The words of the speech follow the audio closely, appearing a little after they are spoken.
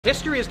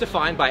History is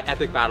defined by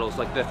epic battles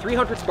like the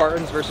 300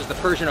 Spartans versus the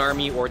Persian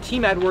army or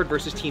Team Edward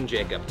versus Team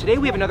Jacob. Today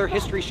we have another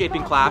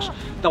history-shaping clash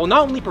that will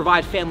not only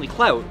provide family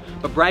clout,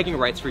 but bragging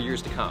rights for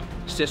years to come.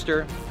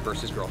 Sister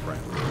versus girlfriend.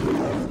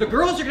 The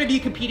girls are going to be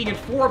competing in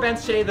 4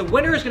 events today. The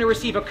winner is going to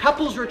receive a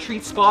couples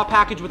retreat spa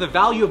package with a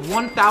value of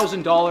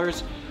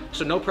 $1,000.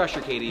 So no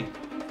pressure, Katie.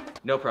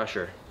 No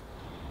pressure.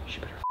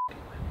 She better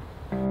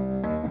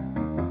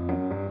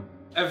win.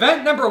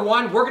 Event number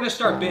 1, we're going to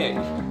start big.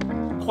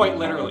 Quite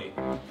literally.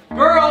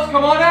 Girls,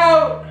 come on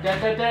out! Da,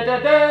 da, da, da,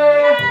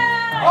 da.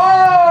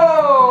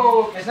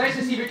 Oh! It's nice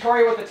to see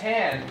Victoria with a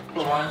tan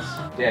for once.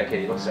 Damn,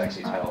 Katie, you look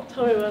sexy as hell.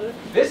 Tell me about it.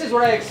 This is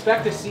what I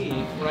expect to see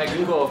when I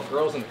Google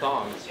girls in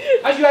thongs.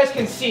 As you guys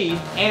can see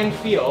and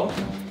feel,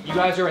 you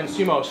guys are in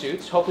sumo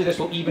suits. Hopefully this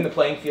will even the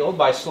playing field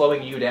by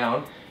slowing you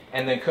down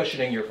and then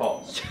cushioning your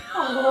falls.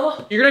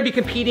 Oh. You're gonna be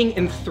competing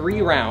in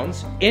 3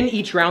 rounds. In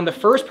each round, the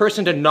first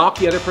person to knock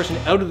the other person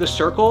out of the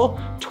circle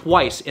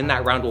twice in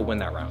that round will win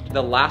that round.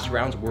 The last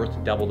round's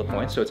worth double the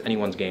points, so it's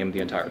anyone's game the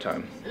entire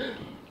time.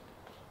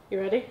 You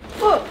ready?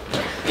 Oh,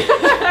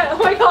 oh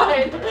my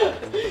god!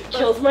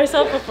 Kills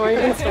myself before I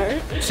even start.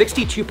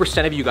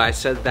 62% of you guys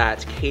said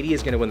that Katie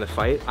is gonna win the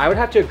fight. I would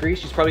have to agree,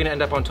 she's probably gonna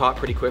end up on top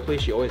pretty quickly.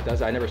 She always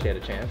does, I never stand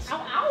a chance. Ow,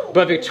 ow.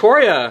 But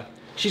Victoria,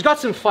 she's got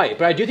some fight,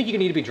 but I do think you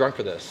need to be drunk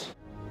for this.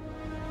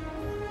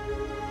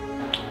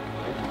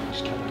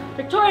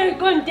 Victoria, you're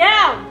going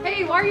down!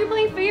 Hey, why are you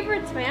playing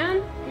favorites,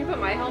 man? You put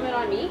my helmet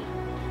on me?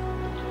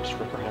 Just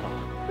rip her head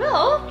off.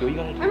 Well, Do what you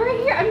gotta do. I'm right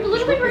here. I'm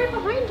literally right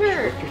behind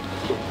her.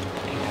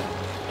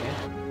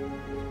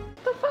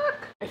 What the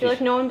fuck? I feel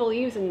like no one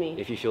believes in me.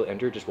 If you feel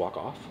injured, just walk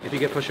off. If you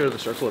get pushed out of the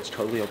circle, it's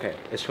totally okay.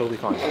 It's totally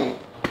fine.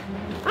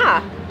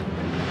 Ah.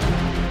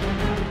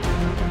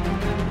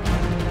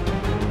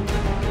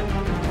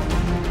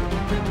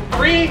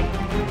 Three,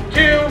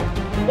 2,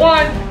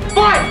 1,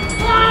 fight!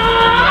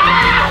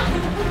 Ah!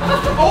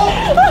 Oh!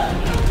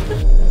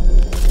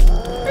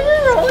 Are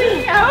you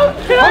rolling out?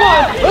 Come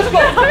on, let's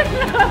go!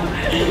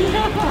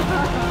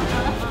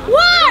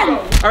 One!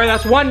 All right,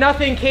 that's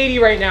 1-0 Katie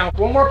right now.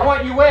 1 more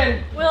point, you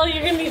win. Well,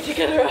 you're gonna need to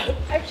get her up.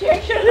 I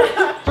can't.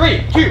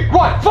 3, 2,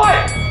 1,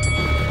 fight!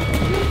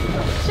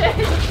 Shit.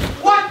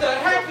 What the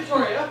heck,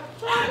 Victoria?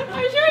 I'm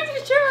trying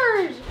to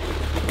charge.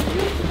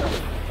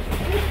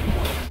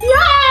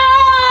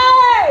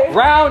 Yay!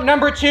 Round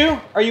number 2.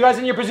 Are you guys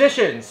in your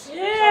positions?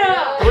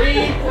 Yeah!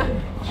 3,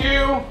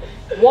 2,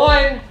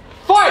 1,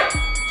 fight!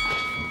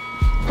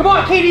 Come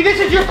on, Katie, this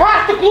is your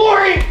path to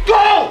glory!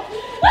 Go!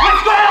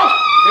 Let's go!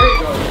 There you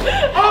go.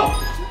 Oh!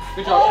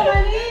 Good job. Oh,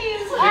 my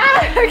knees. Ah,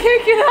 I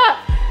can't get up.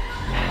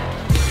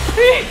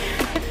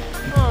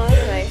 Oh,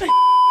 that's nice.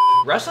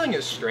 Wrestling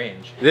is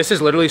strange. This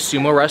is literally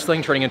sumo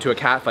wrestling turning into a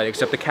cat fight,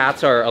 except the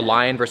cats are a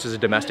lion versus a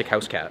domestic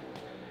house cat.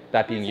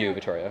 That being you,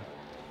 Victoria.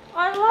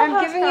 I love I'm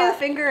giving you the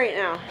finger right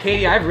now.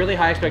 Katie, I have really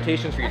high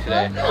expectations for you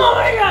today. Oh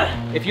my god!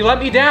 If you let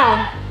me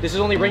down, this is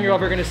the only ring you're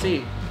ever gonna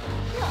see.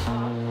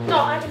 No,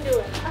 I can do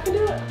it. I can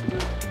do it.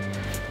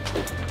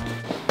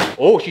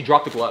 Oh, she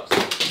dropped the gloves.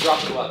 She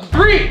dropped the gloves.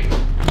 3, 2,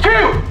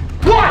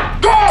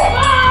 1, go!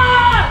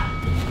 Ah!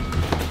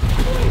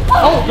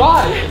 Oh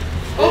God!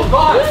 Oh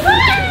God!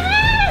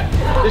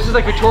 This is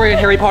like Victoria and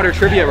Harry Potter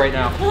trivia right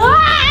now.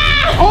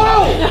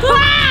 Oh!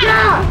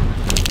 Yeah!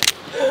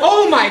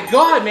 Oh my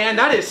God, man,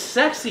 that is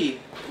sexy.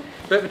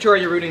 But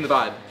Victoria, you're ruining the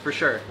vibe, for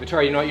sure.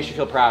 Victoria, you know what? You should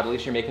feel proud. At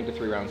least you're making it to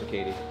 3 rounds with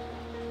Katie.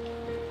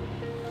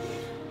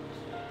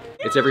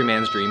 It's every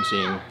man's dream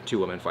seeing 2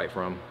 women fight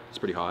for him. It's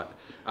pretty hot.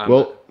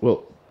 Well,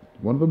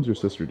 one of them's your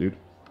sister, dude.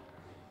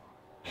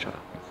 Shut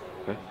up.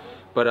 Okay.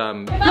 But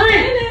 3, 2,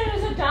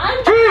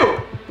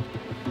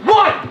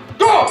 1,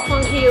 go! Come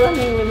on, Katie, let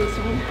me win this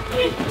one.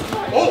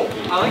 Oh,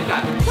 I like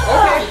that.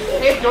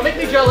 Okay, hey, don't make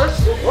me jealous.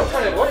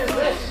 What is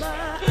this?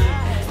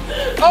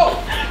 Oh!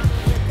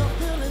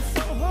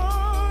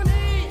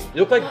 You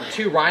look like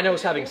 2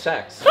 rhinos having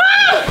sex.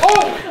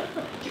 Oh!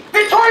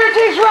 Victoria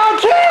takes round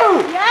 2!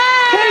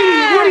 Yes!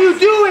 Katie, what are you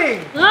doing?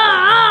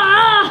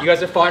 You guys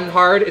have fought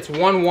hard. It's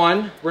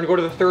 1-1. We're gonna go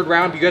to the 3rd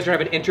round. You guys are gonna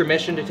have an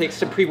intermission to take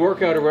some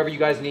pre-workout or whatever you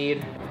guys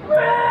need.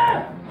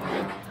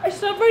 I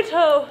stubbed my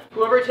toe.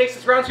 Whoever takes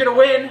this round's gonna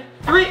win.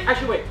 3,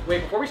 actually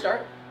wait, before we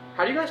start,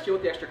 how do you guys feel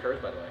with the extra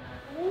curves, by the way?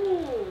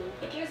 Ooh,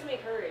 it gives me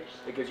courage.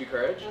 It gives you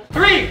courage?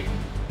 3,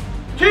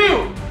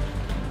 2,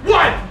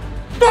 1,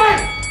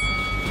 fight!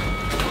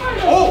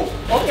 Oh,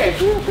 okay,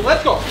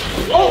 let's go.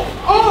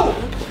 Oh,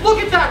 look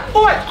at that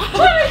foot!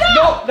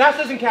 No, that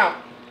doesn't count.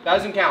 That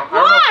doesn't count. I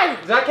don't know.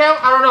 Does that count?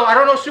 I don't know. I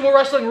don't know sumo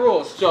wrestling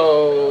rules,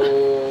 so...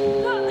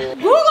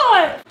 Google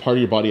it! Part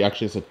of your body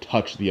actually has to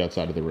touch the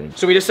outside of the ring.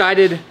 So we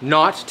decided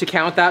not to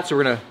count that, so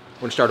we're gonna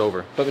start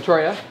over. But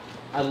Victoria,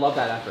 I love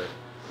that effort.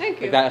 Thank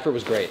you. Like, that effort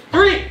was great.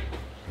 3,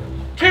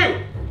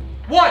 2,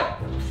 1,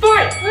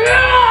 fight!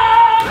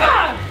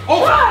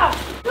 Oh!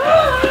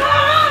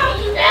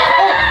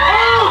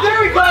 Oh,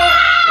 there we go!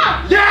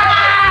 Yeah!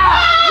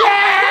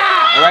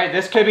 Yeah! All right,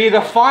 this could be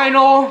the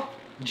final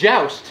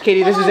joust.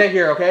 Katie, this is it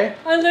here, okay?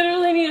 I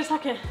literally need a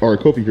second. All right,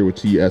 Kofi here with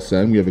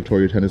TSN. We have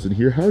Victoria Tennyson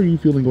here. How are you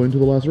feeling going to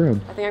the last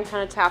round? I think I'm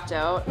kind of tapped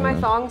out. My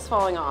thong's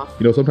falling off.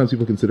 You know, sometimes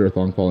people consider a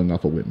thong falling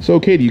off a win. So,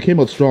 Katie, you came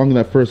out strong in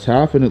that first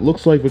half, and it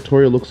looks like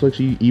Victoria looks like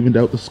she evened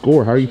out the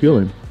score. How are you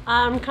feeling?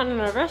 I'm kind of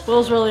nervous.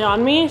 Will's really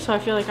on me, so I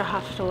feel like I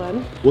have to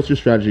win. What's your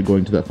strategy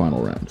going to that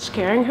final round?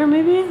 Scaring her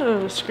maybe?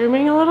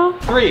 Screaming a little?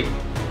 3,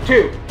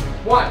 2,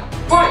 1,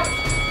 fight!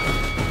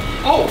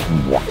 Oh!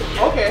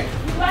 Okay.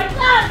 Like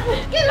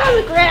that! Get on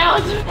the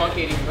ground! Come on,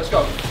 Katie, let's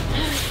go.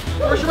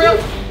 Push your way out.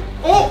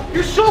 Oh,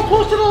 you're so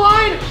close to the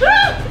line!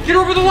 Get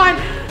over the line!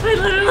 I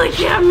literally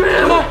can't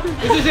move! Come on,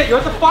 this is it, you're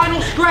at the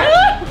final stretch!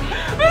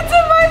 It's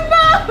in my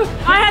mouth!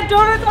 I had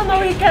donuts on the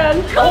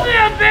weekend! Come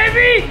here,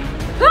 baby!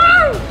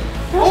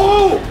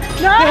 Oh!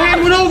 The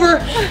hand went over!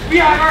 We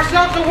have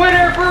ourselves a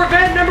winner for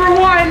event number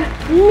 1!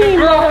 The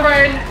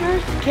girlfriend,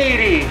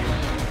 Katie.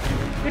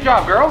 Good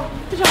job, girl.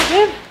 Good job,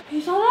 babe.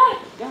 You saw that?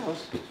 Yeah, it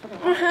was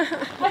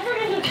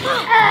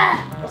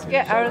Let's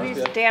get out of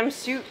these damn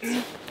suits.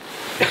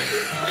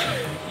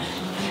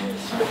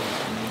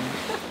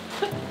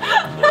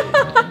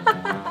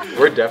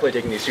 We're definitely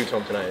taking these suits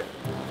home tonight.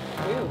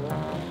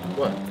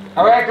 What?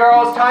 All right,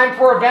 girls, time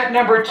for event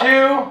number 2.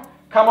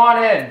 Come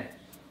on in.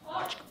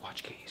 Watch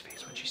Katie's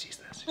face when she sees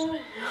this.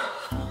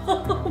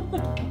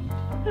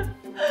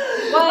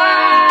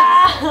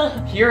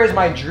 Here is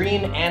my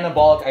dream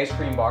anabolic ice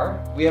cream bar.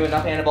 We have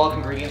enough anabolic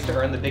ingredients to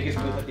earn the biggest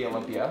booth at the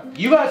Olympia.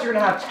 You guys are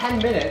gonna have 10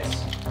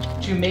 minutes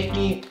to make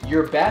me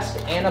your best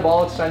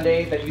anabolic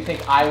sundae that you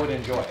think I would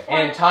enjoy.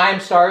 And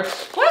time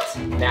starts What?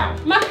 now.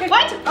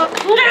 What? Oh.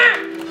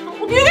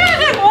 You gotta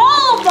take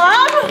all of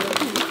them!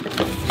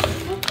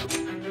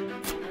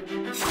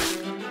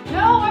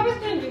 No, I was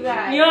gonna do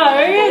that. Yeah,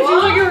 it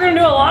seems like you were gonna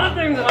do a lot of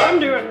things that I'm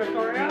doing,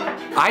 Victoria.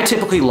 I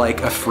typically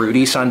like a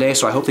fruity sundae,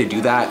 so I hope they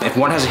do that. If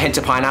one has a hint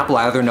of pineapple,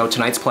 I either know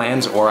tonight's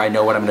plans or I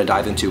know what I'm gonna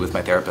dive into with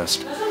my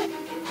therapist.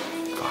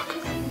 Fuck.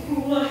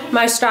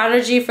 My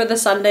strategy for the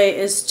sundae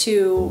is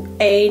to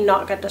A,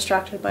 not get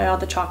distracted by all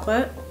the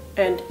chocolate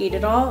and eat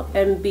it all,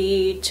 and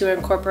B, to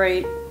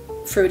incorporate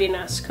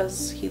fruitiness,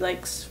 because he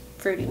likes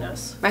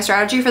fruitiness. My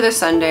strategy for this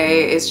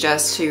sundae is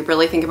just to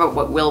really think about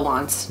what Will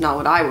wants, not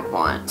what I would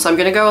want. So I'm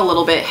gonna go a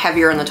little bit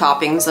heavier in the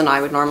toppings than I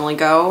would normally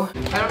go.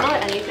 I don't know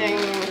what anything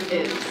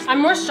is. I'm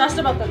more stressed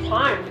about the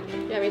time.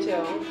 Yeah, me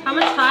too. How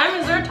much time?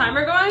 Is there a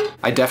timer going?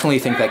 I definitely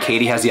think that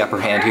Katie has the upper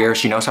hand here.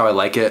 She knows how I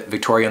like it.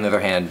 Victoria, on the other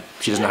hand,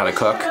 she doesn't know how to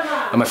cook.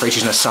 I'm afraid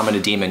she's gonna summon a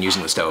demon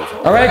using the stove.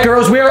 All right,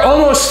 girls, we are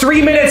almost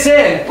 3 minutes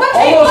in.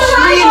 Almost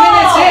 3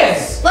 minutes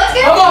in. Let's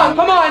get Come on,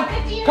 come on,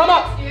 come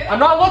on. I'm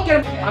not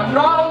looking. I'm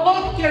not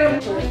looking.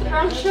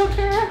 Brown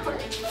sugar.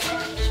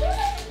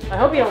 I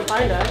hope you don't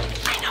find it.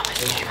 I know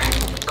his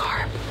favorite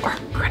carb or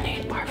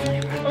grenade bar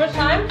flavor. How much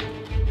time?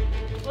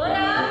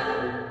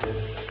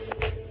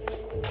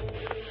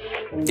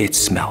 It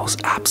smells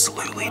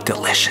absolutely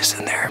delicious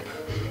in there.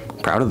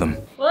 Proud of them.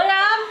 William!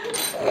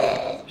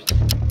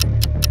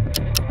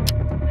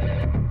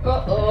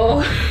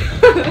 Uh-oh.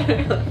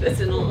 This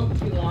is a little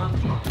too long.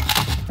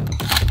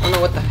 I don't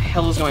know what the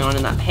hell is going on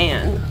in that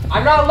pan.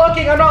 I'm not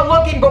looking,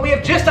 but we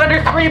have just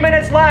under 3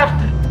 minutes left.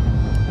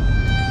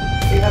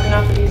 Do you have an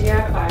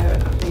aphrodisiac? I have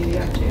an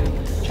aphrodisiac too.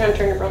 Trying to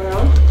turn your brother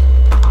on.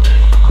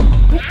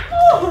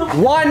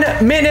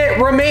 1 minute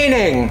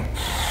remaining.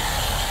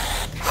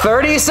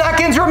 30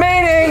 seconds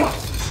remaining.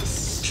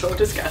 So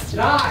disgusting.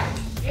 9,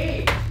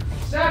 8,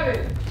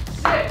 7,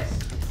 6,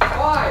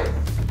 5,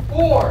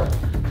 4,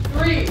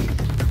 3, 2,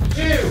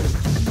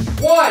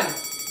 1.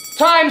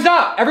 Time's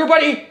up.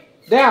 Everybody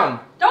down.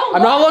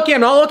 I'm not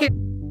looking.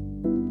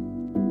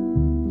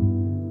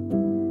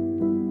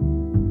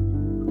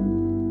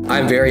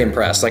 I'm very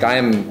impressed. Like, I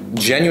am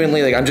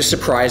genuinely, like, I'm just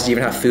surprised to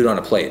even have food on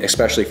a plate,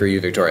 especially for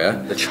you,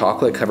 Victoria. The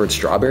chocolate covered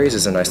strawberries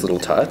is a nice little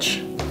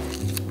touch.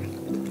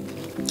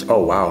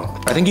 Oh,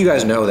 wow. I think you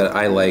guys know that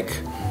I like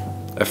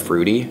a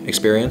fruity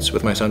experience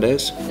with my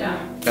sundaes. Yeah.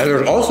 And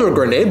there's also a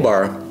grenade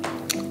bar,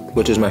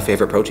 which is my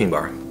favorite protein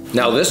bar.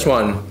 Now this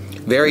one,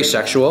 very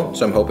sexual,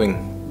 so I'm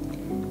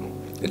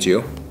hoping it's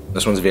you.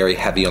 This one's very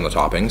heavy on the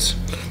toppings,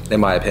 in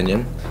my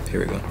opinion.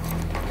 Here we go.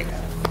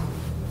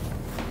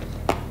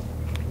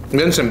 And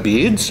then some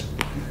beads,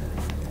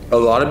 a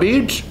lot of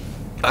beads.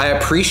 I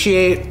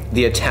appreciate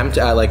the attempt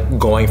at like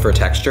going for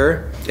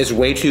texture. It's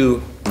way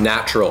too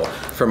natural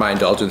for my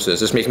indulgences.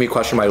 This makes me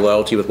question my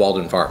loyalty with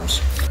Walden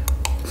Farms.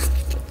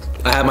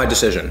 I have my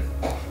decision.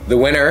 The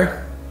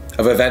winner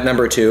of event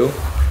number 2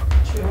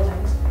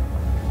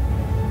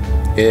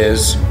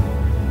 is...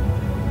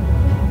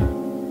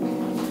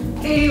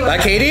 Katie,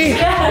 Katie?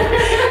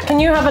 Can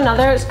you have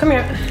another? Come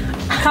here.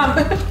 Come.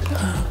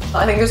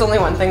 I think there's only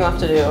one thing left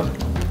to do.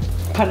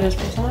 Put his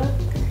face on it.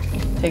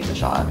 Take the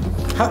shot.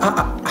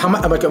 How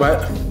much?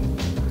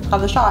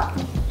 Have the shot.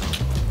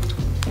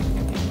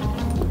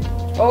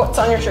 Oh, it's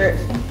on your shirt.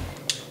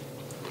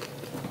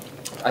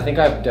 I think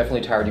I've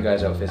definitely tired you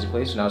guys out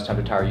physically, so now it's time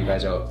to tire you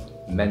guys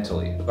out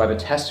mentally. I have a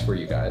test for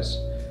you guys.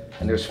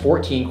 and there's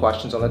 14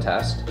 questions on the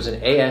test. There's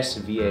an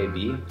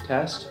ASVAB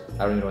test. I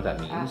don't even know what that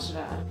means.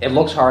 It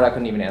looks hard. I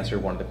couldn't even answer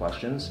one of the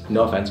questions.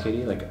 No offense,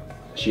 Katie. Like,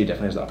 she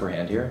definitely has the upper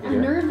hand here.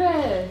 I'm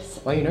nervous.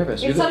 Why are you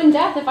nervous? It's sudden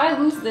death. If I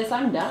lose this,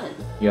 I'm done.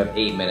 You have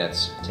 8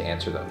 minutes to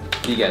answer them.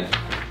 Begin.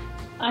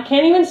 I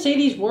can't even say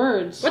these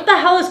words. What the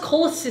hell is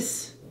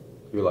colicis?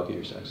 You're lucky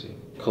you're sexy.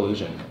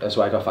 Collusion. That's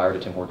why I got fired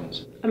at Tim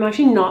Hortons. I'm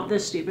actually not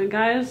this stupid,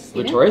 guys.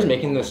 Victoria's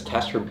making this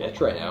test her bitch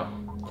right now.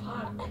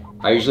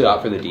 I usually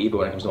opt for the D, but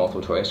when it comes to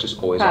multiple choice,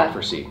 just always opt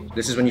for C.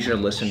 This is when you should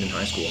have listened in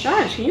high school.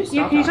 Shush, can you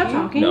stop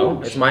talking? No,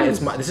 this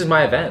is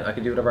my event. I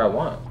can do whatever I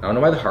want. I don't know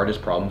why the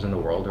hardest problems in the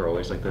world are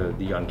always like the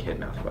young kid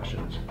math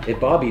questions. If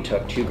Bobby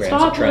took 2 grams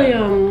of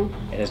Tren,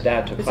 and his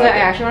dad took 5 grams. I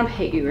actually want to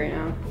hate you right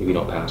now. If you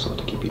don't pass, I'll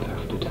have to keep you back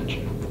for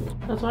detention.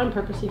 That's why I'm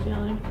purposely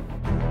failing.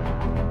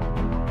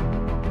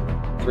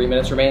 3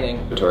 minutes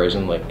remaining. Victoria's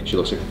in like, she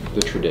looks like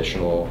the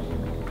traditional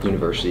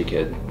university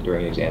kid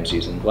during exam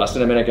season. Less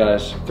than a minute,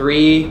 guys.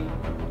 3,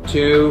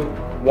 2,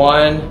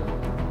 1,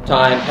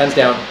 time, pens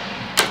down.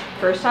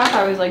 First half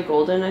I was like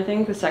golden, I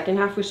think. The second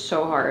half was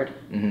so hard.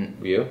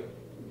 You?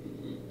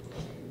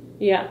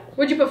 Yeah.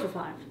 What'd you put for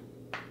 5?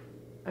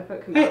 I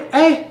put combined.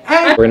 Hey!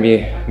 We're gonna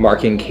be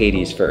marking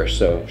Katie's first.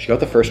 So she got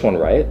the first one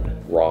right.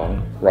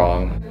 Wrong,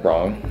 wrong,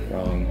 wrong,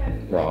 wrong,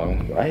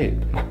 wrong, right,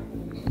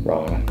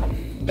 wrong.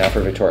 Now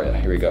for Victoria,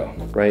 here we go.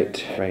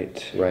 Right,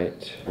 right,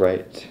 right,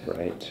 right,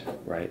 right,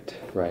 right,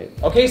 right.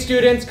 Okay,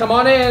 students, come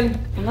on in.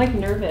 I'm like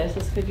nervous.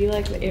 This could be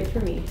like it for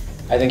me.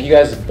 I think you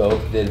guys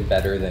both did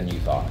better than you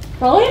thought.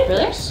 Really?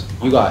 Yes.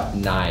 You got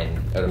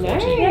 9 out of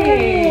 14.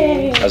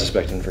 Yay. I was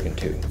expecting freaking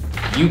 2.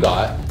 You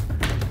got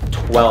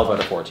 12 out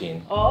of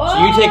 14. Oh. So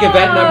you take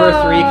event number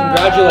 3.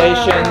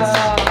 Congratulations.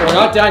 But we're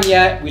not done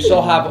yet. We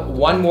still have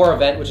one more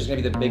event, which is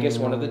gonna be the biggest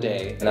one of the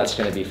day. And that's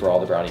gonna be for all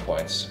the brownie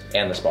points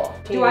and the spa.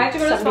 Do I have to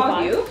go to the spa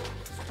with you?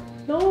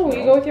 No,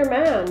 you go with your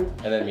man.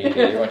 And then me and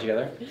Katie went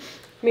together?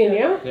 Me and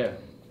you? Yeah.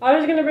 I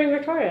was gonna bring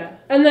Victoria.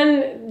 And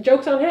then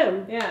joke's on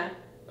him. Yeah.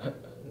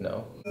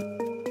 No.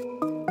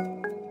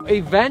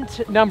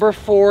 Event number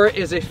 4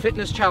 is a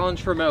fitness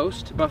challenge for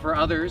most, but for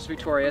others,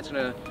 Victoria, it's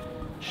gonna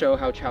show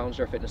how challenged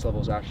our fitness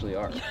levels actually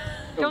are.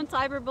 Don't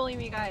cyberbully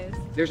me, guys.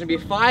 There's gonna be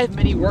 5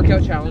 mini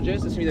workout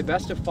challenges. It's gonna be the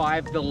best of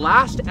 5. The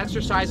last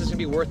exercise is gonna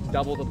be worth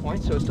double the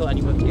points, so it's still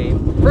anyone's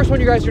game. First one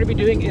you guys are gonna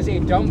be doing is a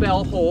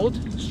dumbbell hold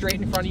straight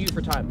in front of you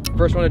for time.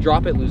 First one to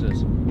drop it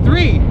loses.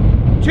 3,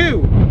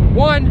 2,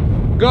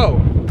 1,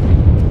 go.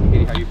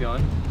 Katie, how are you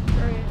feeling?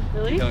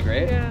 Really? You feeling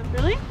great? Yeah.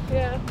 Really?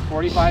 Yeah.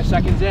 45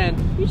 seconds in.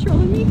 You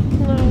trolling me?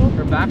 No.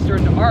 Her back's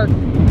starting to arc.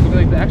 Look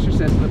like the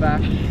Exorcist in the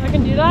back. I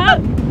can do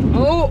that?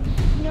 Oh!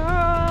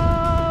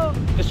 No!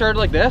 It started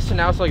like this, and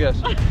now it's like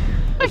this.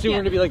 Let's see, we're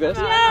gonna be like this.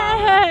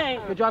 Yay!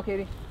 Good job,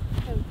 Katie.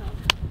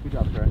 Good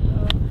job, Sarah.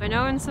 I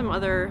know in some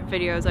other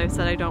videos I've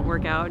said I don't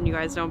work out and you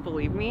guys don't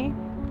believe me.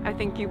 I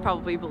think you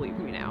probably believe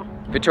me now.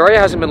 Victoria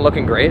hasn't been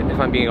looking great, if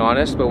I'm being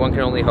honest, but one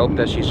can only hope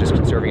that she's just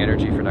conserving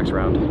energy for next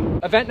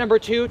round. Event number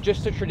 2,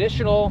 just a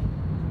traditional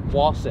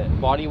wall sit.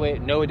 Body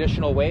weight, no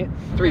additional weight.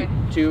 3,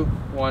 2,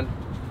 1.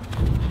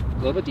 A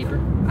little bit deeper.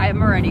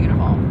 I'm already gonna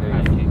fall. There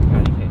you go,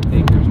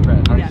 Kate. There's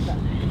Brett. Yeah, I'm done.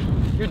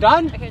 You're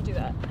done? I can't do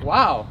that.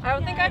 Wow. I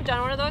don't think I've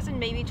done one of those in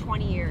maybe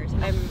 20 years.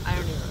 I don't even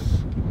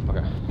know.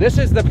 Okay. This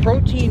is the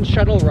protein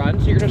shuttle run.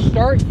 So you're gonna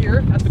start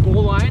here at the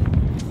goal line.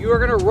 You are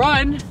gonna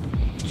run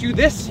to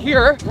this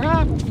here,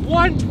 grab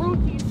 1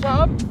 protein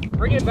sub,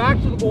 bring it back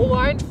to the goal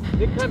line,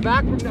 then come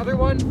back from another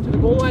one to the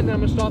goal line, then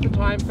I'm gonna stop the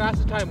time.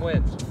 Fastest time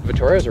wins.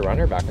 Victoria's a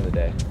runner back in the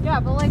day. Yeah,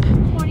 but like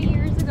 20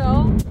 years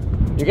ago.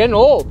 You're getting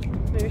old.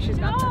 Maybe she's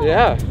got that.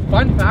 Yeah.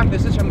 Fun fact,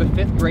 this is from the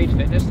 5th grade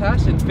fitness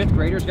test, and 5th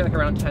graders get like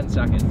around 10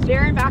 seconds.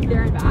 There and back,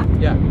 there and back.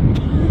 Yeah.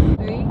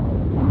 3, 2,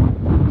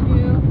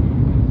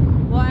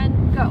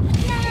 1, go.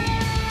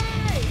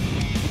 Yay!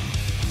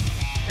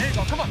 There you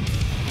go, come on.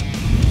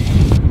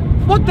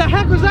 What the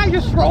heck was that? You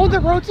just rolled the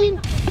protein?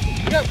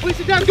 Yeah, please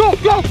sit down. Go,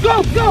 go,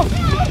 go, go!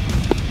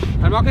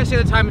 I'm not gonna say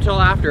the time until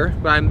after,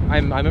 but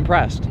I'm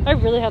impressed. I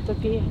really have to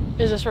pee.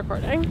 Is this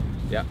recording?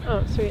 Yeah.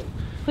 Oh, sweet.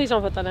 Please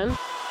don't put that in.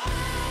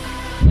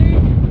 3,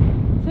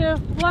 2,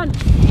 1.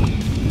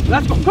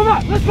 Let's go, come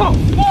on, let's go!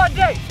 Spa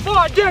day,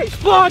 spa day,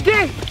 spa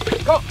day!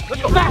 Go,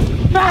 let's go, fast,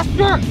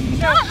 faster!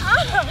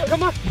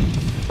 Come on.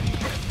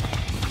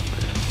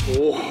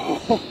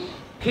 Oh.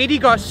 Katie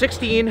got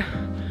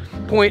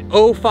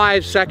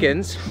 16.05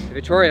 seconds.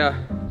 Victoria,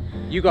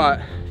 you got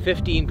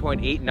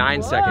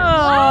 15.89 seconds.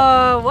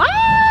 Oh, what?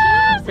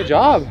 Good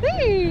job.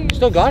 Thanks.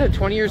 Still got it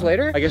 20 years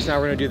later. I guess now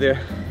we're gonna do the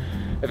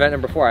event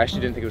number 4. I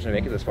actually didn't think it was gonna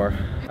make it this far.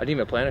 I didn't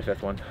even plan a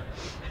 5th one.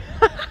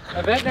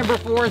 Event number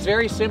 4 is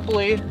very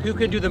simply who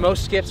can do the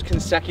most skips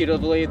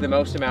consecutively, the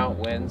most amount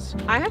wins.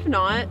 I have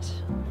not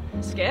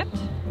skipped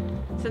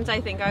since I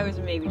think I was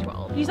maybe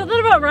 12. You said that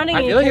about running.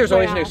 I feel like there's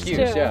always an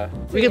excuse, too. yeah.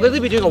 We could literally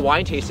be doing a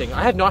wine tasting.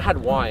 I have not had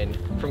wine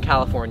from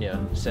California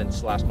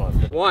since last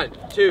month. 1,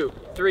 2,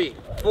 3,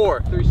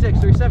 4, 36,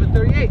 37,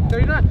 38,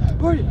 39,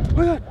 40,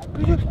 41,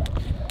 42.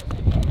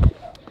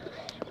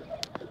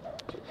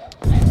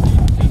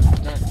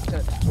 9,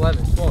 10,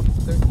 11, 12,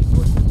 13,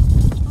 14.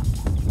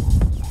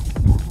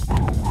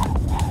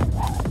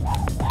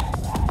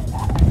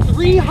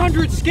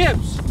 300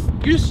 skips!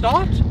 You just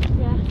stopped?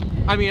 Yeah.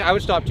 I mean, I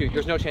would stop too.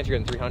 There's no chance you're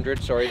getting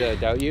 300. Sorry to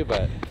doubt you,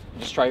 but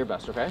just try your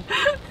best, okay?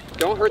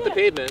 Don't hurt the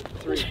pavement.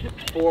 3,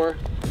 4,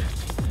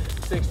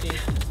 16,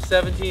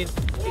 17, 18,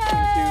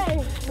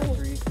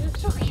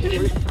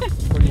 23,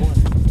 41,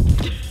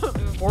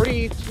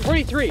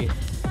 43.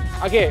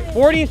 Okay,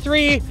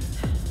 43,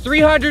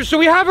 300. So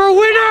we have our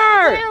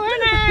winner!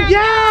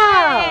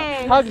 Yeah!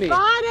 Yay! Hug me.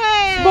 Spa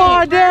day!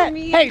 Spa day! For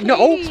me, Hey, no,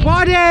 Katie.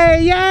 spa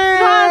day! Yay!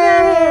 Spa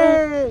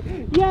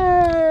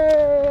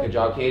Yay! Good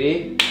job,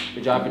 Katie.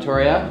 Good job,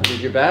 Victoria. You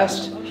did your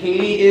best.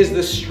 Katie is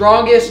the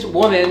strongest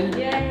woman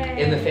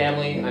in the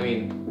family. I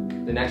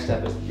mean, the next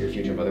step is your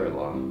future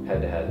mother-in-law,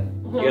 head to head.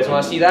 You guys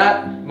want to see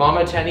that?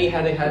 Mama Tenny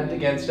head to head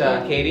against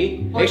Katie.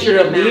 Make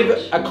sure to leave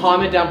a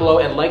comment down below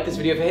and like this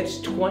video. If it hits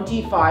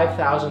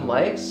 25,000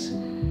 likes,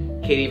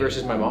 Katie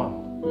versus my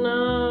mom.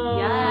 No.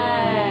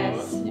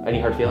 Yes. Any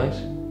hard feelings?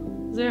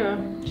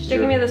 0. She's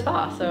taking me to the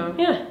spa, so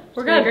Yeah,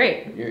 we're good.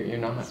 Great. You're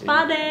not.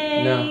 spa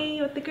day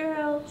No. with the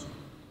girls.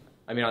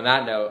 I mean, on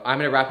that note, I'm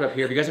gonna wrap it up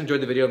here. If you guys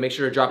enjoyed the video, make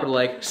sure to drop it a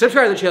like,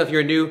 subscribe to the channel if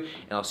you're new,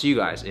 and I'll see you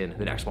guys in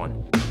the next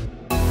one.